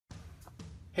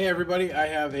Hey everybody, I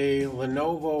have a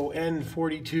Lenovo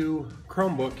N42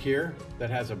 Chromebook here that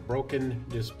has a broken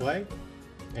display,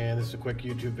 and this is a quick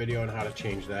YouTube video on how to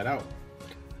change that out.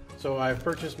 So I've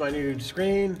purchased my new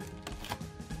screen,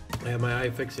 I have my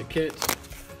iFixit kit.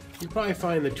 You probably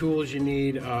find the tools you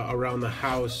need around the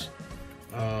house,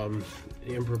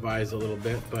 improvise a little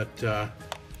bit, but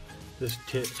this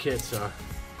kit's a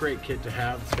great kit to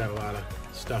have. It's got a lot of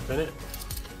stuff in it.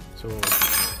 So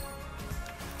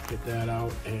get that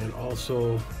out, and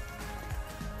also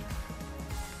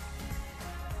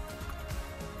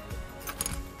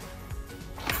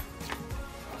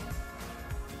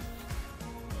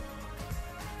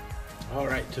all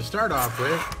right, to start off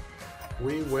with,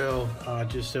 we will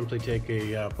just simply take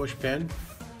a push pin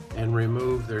and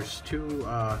remove, there's two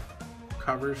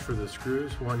covers for the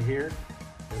screws, one here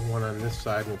and one on this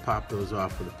side. We'll pop those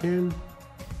off with a pin.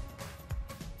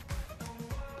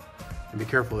 And be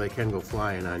careful, they can go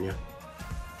flying on you.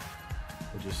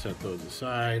 We'll just set those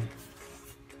aside.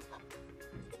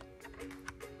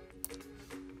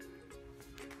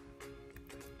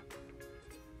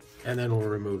 And then we'll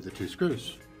remove the two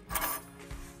screws.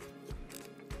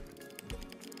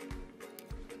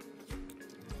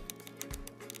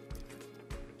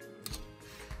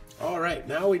 All right,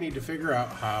 now we need to figure out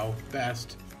how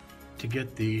best to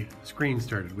get the screen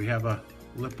started. We have a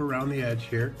lip around the edge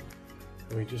here.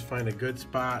 And we just find a good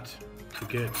spot to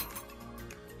get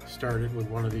started with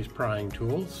one of these prying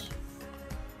tools.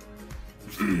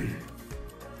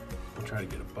 I'll try to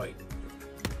get a bite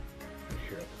right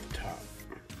here at the top.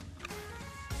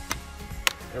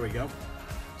 There we go.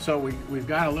 So we've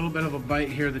got a little bit of a bite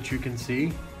here that you can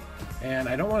see. And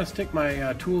I don't want to stick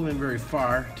my tool in very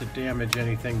far to damage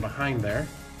anything behind there.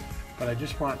 But I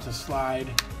just want to slide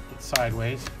it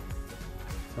sideways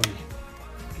so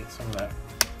we get some of that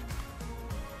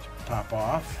top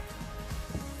off.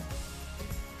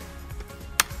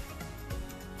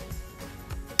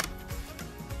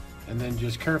 And then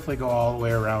just carefully go all the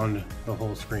way around the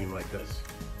whole screen like this.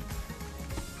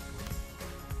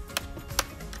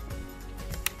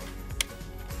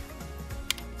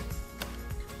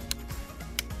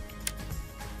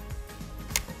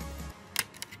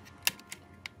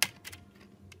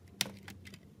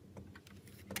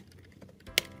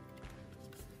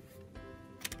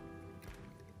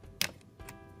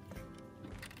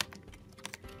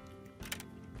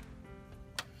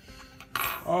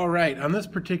 All right, on this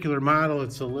particular model,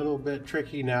 it's a little bit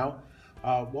tricky now.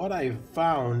 What I've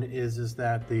found is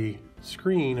that the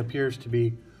screen appears to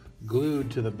be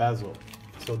glued to the bezel.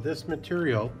 So this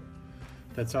material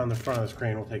that's on the front of the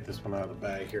screen, we'll take this one out of the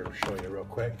bag here, I'll show you real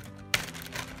quick.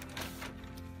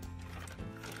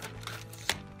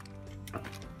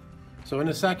 So in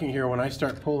a second here, when I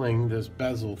start pulling this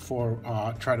bezel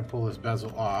try to pull this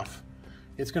bezel off,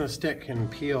 it's gonna stick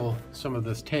and peel some of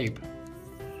this tape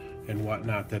and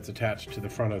whatnot that's attached to the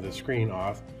front of the screen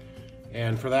off.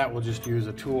 And for that, we'll just use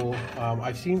a tool.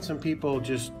 I've seen some people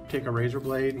just take a razor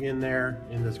blade in there,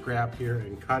 in this grab here,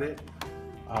 and cut it.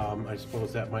 I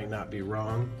suppose that might not be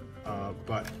wrong,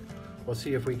 but we'll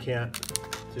see if we can't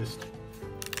just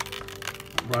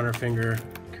run our finger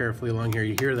carefully along here.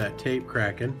 You hear that tape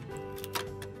cracking,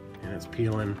 and it's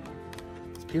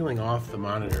peeling off the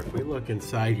monitor. If we look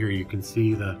inside here, you can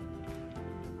see the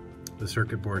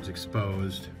circuit board's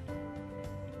exposed.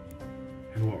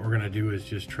 And what we're going to do is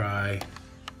just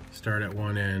start at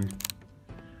one end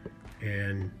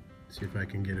and see if I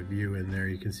can get a view in there.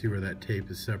 You can see where that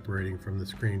tape is separating from the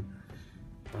screen.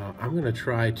 I'm going to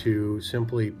try to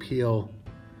simply peel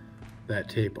that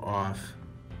tape off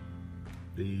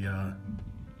the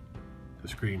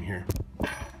screen here,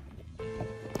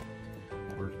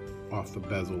 or off the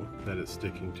bezel that it's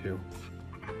sticking to.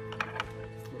 I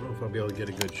don't know if I'll be able to get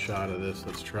a good shot of this.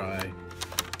 Let's try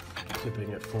tipping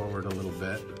it forward a little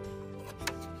bit.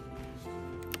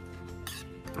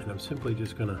 And I'm simply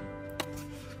just gonna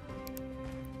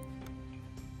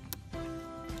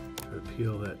try to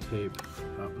peel that tape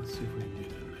up. Let's see if we can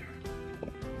get in there.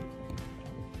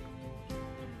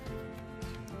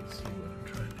 Let's see what I'm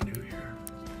trying to do here.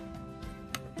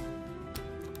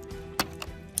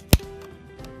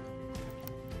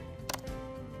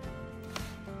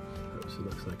 Oops, it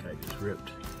looks like I just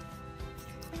ripped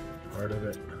part of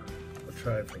it. I'll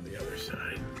try it from the other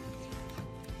side.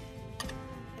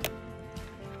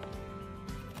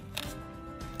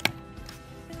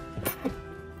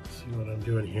 See what I'm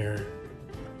doing here.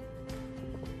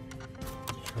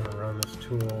 Trying to run this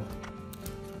tool.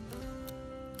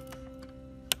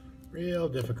 Real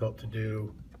difficult to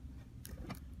do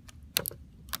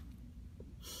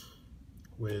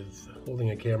with holding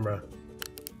a camera.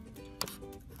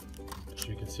 As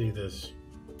you can see, this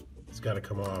It's got to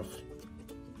come off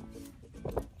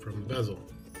from the bezel.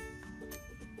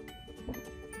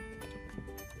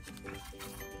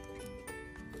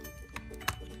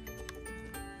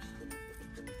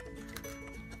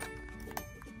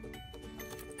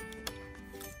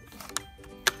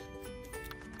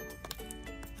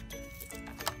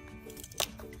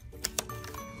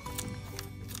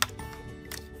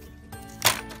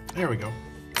 There we go.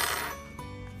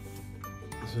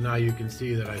 So now you can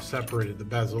see that I separated the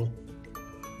bezel.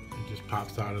 It just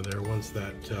pops out of there once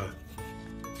that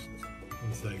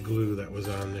glue that was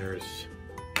on there is.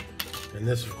 And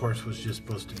this, of course, was just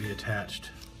supposed to be attached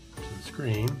to the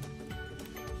screen,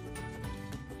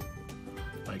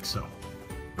 like so.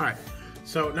 All right.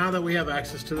 So now that we have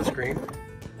access to the screen,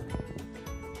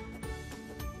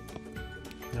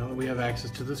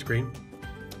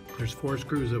 there's 4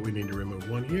 screws that we need to remove.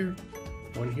 One here,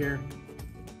 one here,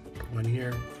 one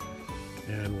here,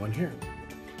 and one here.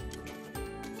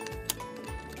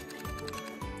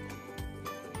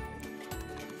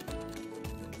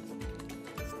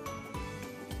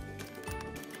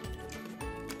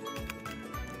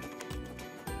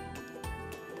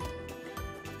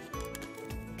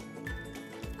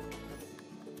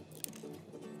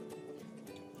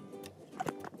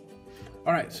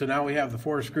 All right, so now we have the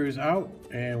 4 screws out,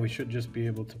 and we should just be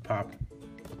able to pop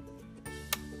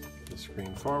the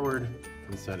screen forward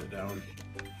and set it down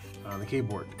on the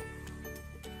keyboard.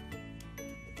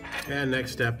 And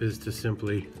next step is to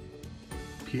simply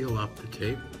peel up the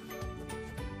tape.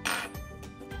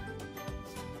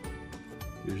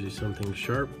 Usually something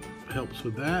sharp helps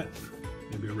with that,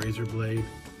 maybe a razor blade,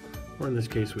 or in this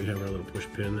case we have our little push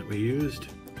pin that we used.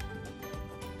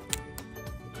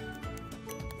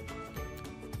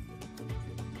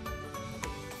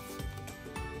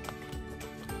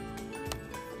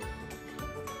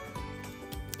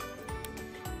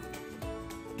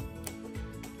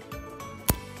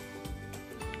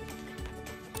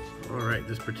 Alright,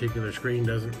 this particular screen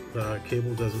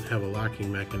cable doesn't have a locking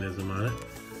mechanism on it,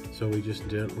 so we just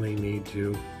gently need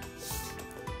to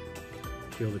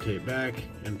peel the tape back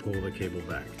and pull the cable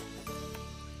back.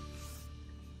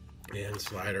 And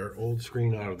slide our old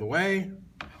screen out of the way.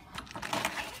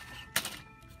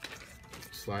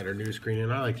 Slide our new screen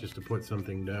in. I like just to put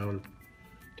something down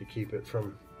to keep it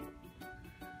from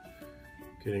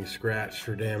getting scratched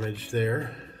or damaged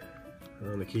there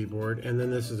on the keyboard. And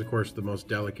then this is, of course, the most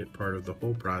delicate part of the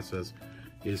whole process,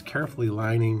 is carefully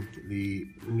lining the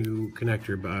new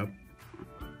connector bob.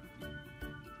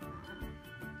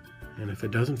 And if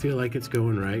it doesn't feel like it's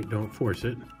going right, don't force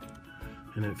it.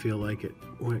 And it feel like it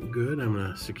went good, I'm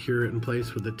going to secure it in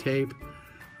place with the tape.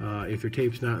 If your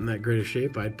tape's not in that great a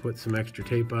shape, I'd put some extra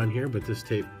tape on here, but this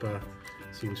tape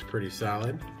seems pretty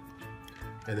solid.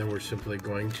 And then we're simply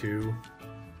going to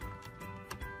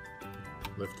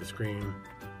lift the screen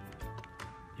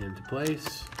into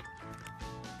place.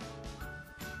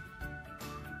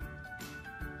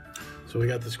 So we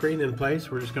got the screen in place.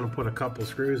 We're just going to put a couple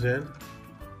screws in.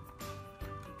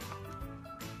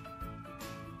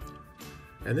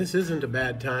 And this isn't a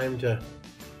bad time to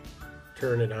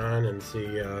turn it on and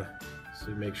see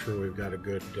make sure we've got a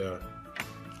good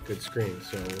screen.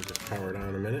 So we'll just power it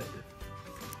on a minute.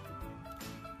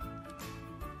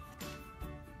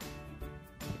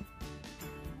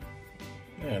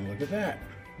 And look at that.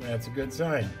 That's a good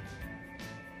sign.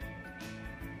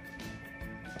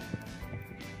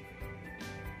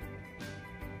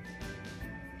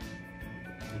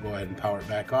 We'll go ahead and power it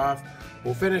back off.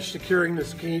 We'll finish securing the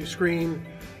screen.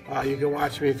 You can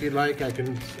watch me if you'd like. I'm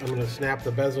going to snap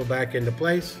the bezel back into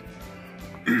place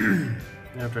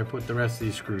after I put the rest of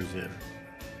these screws in.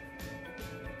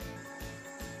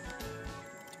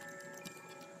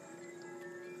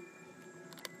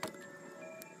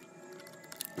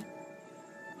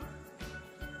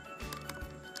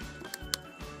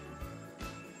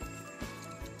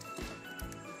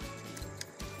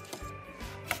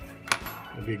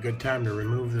 It'll be a good time to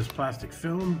remove this plastic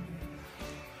film.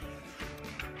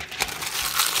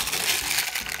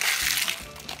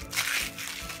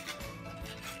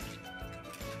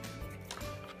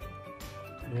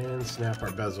 And snap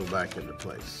our bezel back into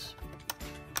place.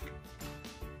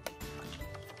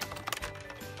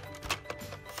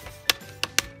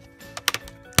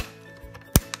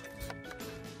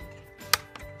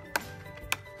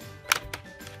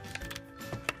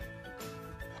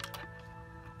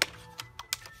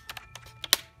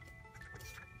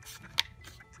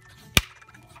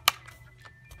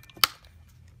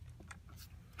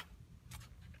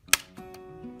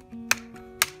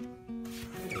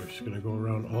 Just going to go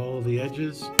around all the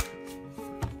edges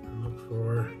and look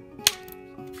for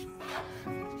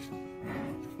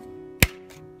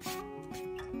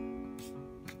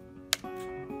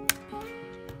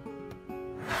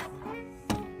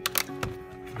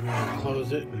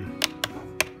close it and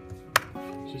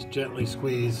just gently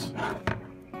squeeze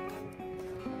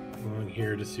along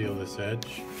here to seal this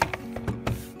edge.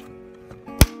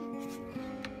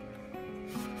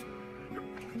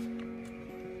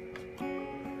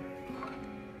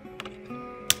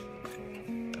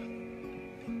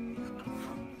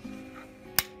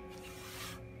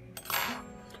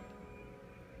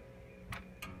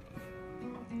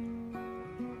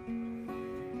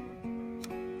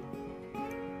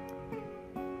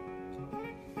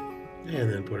 And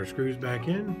then put our screws back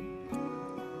in.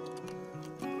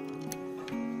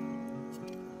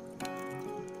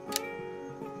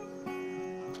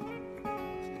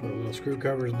 Put the little screw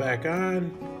covers back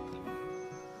on.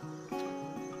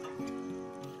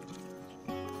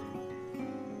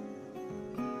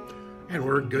 And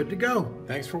we're good to go.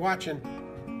 Thanks for watching.